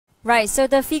Right, so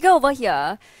the figure over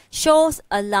here shows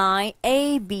a line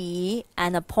AB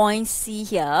and a point C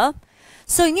here.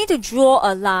 So you need to draw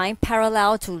a line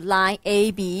parallel to line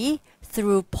AB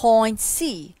through point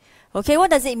C. Okay, what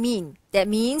does it mean? That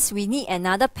means we need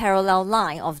another parallel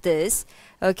line of this,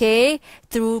 okay,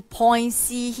 through point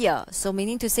C here. So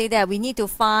meaning to say that we need to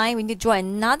draw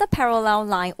another parallel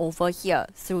line over here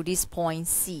through this point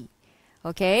C.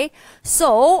 Okay,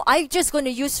 so are you just going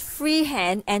to use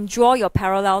freehand and draw your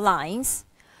parallel lines?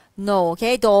 No,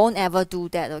 okay, don't ever do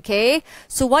that, okay?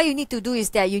 So what you need to do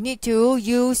is that you need to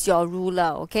use your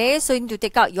ruler, okay? So you need to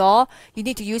take out you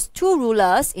need to use two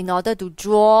rulers in order to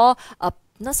draw a,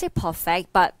 not say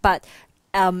perfect, but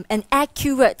an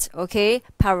accurate, okay,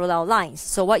 parallel lines.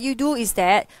 So what you do is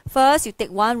that first you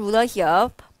take one ruler here,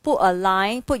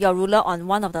 put your ruler on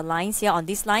one of the lines here, on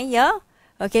this line here,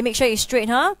 okay, make sure it's straight,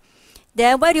 huh?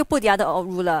 Then where do you put the other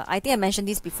ruler? I think I mentioned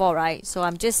this before, right? So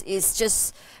it's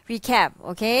just recap,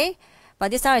 okay?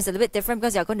 But this time it's a little bit different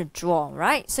because you're going to draw,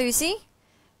 right? So you see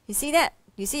that?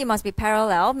 You see it must be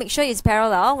parallel. Make sure it's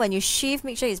parallel. When you shift,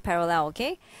 make sure it's parallel,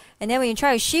 okay? And then when you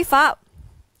try to shift up,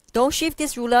 don't shift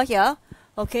this ruler here,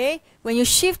 okay? When you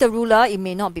shift the ruler, it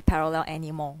may not be parallel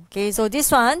anymore, okay? So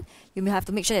this one, you may have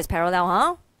to make sure it's parallel,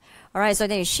 huh? Alright, so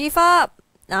then you shift up.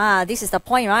 This is the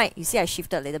point, right? You see I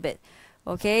shifted a little bit.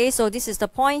 Okay, so this is the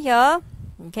point here,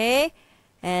 okay,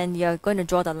 and you're going to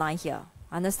draw the line here.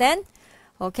 Understand?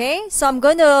 Okay, so I'm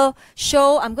going to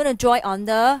draw it on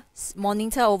the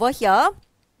monitor over here.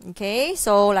 Okay,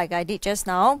 so like I did just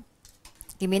now,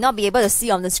 you may not be able to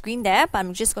see on the screen there, but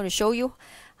I'm just going to show you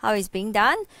how it's being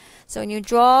done. So when you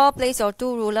draw, place your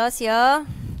two rulers here.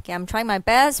 Okay, I'm trying my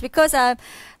best because I'm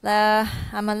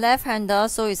a left-hander,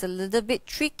 so it's a little bit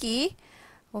tricky.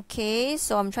 Okay,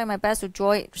 so I'm trying my best to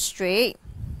draw it straight.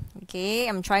 Okay,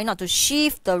 I'm trying not to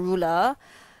shift the ruler.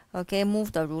 Okay,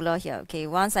 move the ruler here. Okay,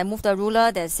 once I move the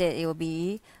ruler, that's it. It will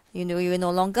be, you will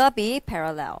no longer be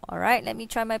parallel. Alright, let me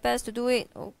try my best to do it.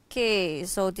 Okay,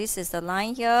 so this is the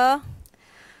line here.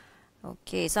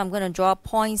 Okay, so I'm going to draw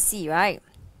point C, right?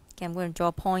 Okay, I'm going to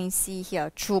draw point C here,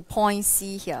 through point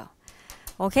C here.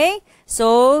 Okay,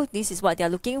 so this is what they're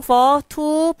looking for,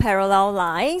 two parallel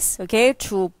lines, okay,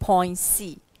 through point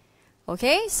C.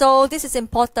 Okay, so this is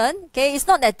important. Okay, it's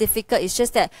not that difficult, it's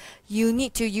just that you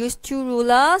need to use two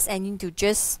rulers and you need to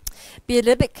just be a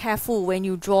little bit careful when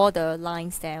you draw the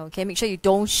lines there. Okay, make sure you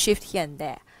don't shift here and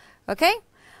there. Okay,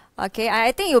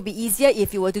 I think it will be easier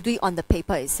if you were to do it on the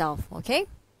paper itself. Okay,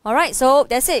 alright, so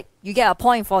that's it. You get a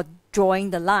point for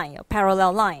drawing the line, a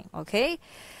parallel line. Okay.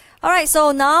 Alright,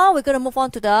 so now we're going to move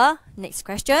on to the next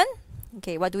question.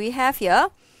 Okay, what do we have here?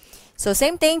 So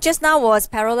same thing, just now was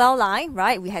parallel line,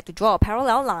 right? We had to draw a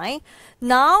parallel line.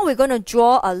 Now we're going to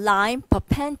draw a line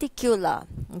perpendicular,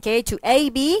 okay, to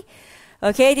AB.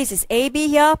 Okay, this is AB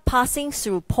here, passing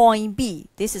through point B.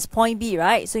 This is point B,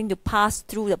 right? So you need to pass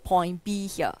through the point B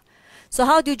here. So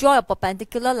how do you draw a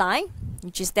perpendicular line?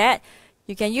 Which is that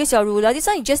you can use your ruler. This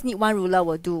one you just need one ruler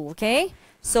will do, okay?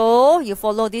 So you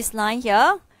follow this line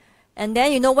here. And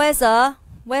then you know where's the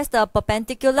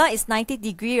perpendicular? It's 90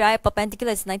 degree, right?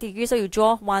 Perpendicular is 90 degrees, so you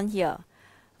draw one here.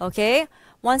 Okay?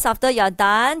 Once after you're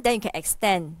done, then you can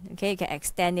extend. Okay, you can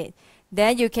extend it.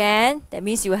 Then that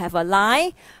means you have a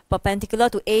line perpendicular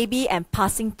to AB and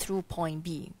passing through point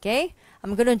B. Okay?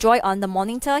 I'm going to draw it on the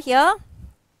monitor here.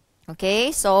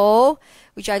 Okay, so,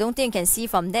 which I don't think you can see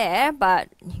from there, but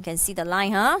you can see the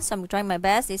line, huh? So I'm trying my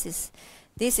best. This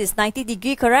is 90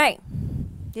 degree, correct?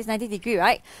 This is 90 degree,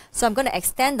 right? So I'm going to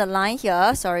extend the line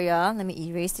here. Sorry, let me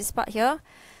erase this part here.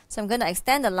 So I'm going to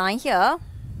extend the line here.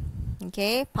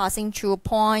 Okay, passing through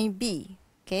point B.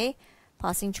 Okay,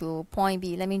 passing through point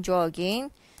B. Let me draw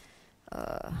again.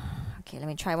 Okay, let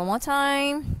me try one more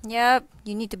time. Yep,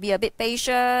 you need to be a bit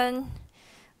patient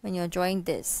when you're drawing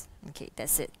this. Okay,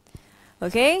 that's it.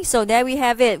 Okay, so there we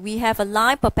have it. We have a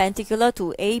line perpendicular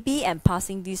to AB and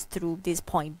passing this through this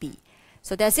point B.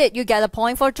 So that's it. You get a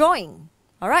point for drawing.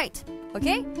 Alright,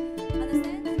 okay?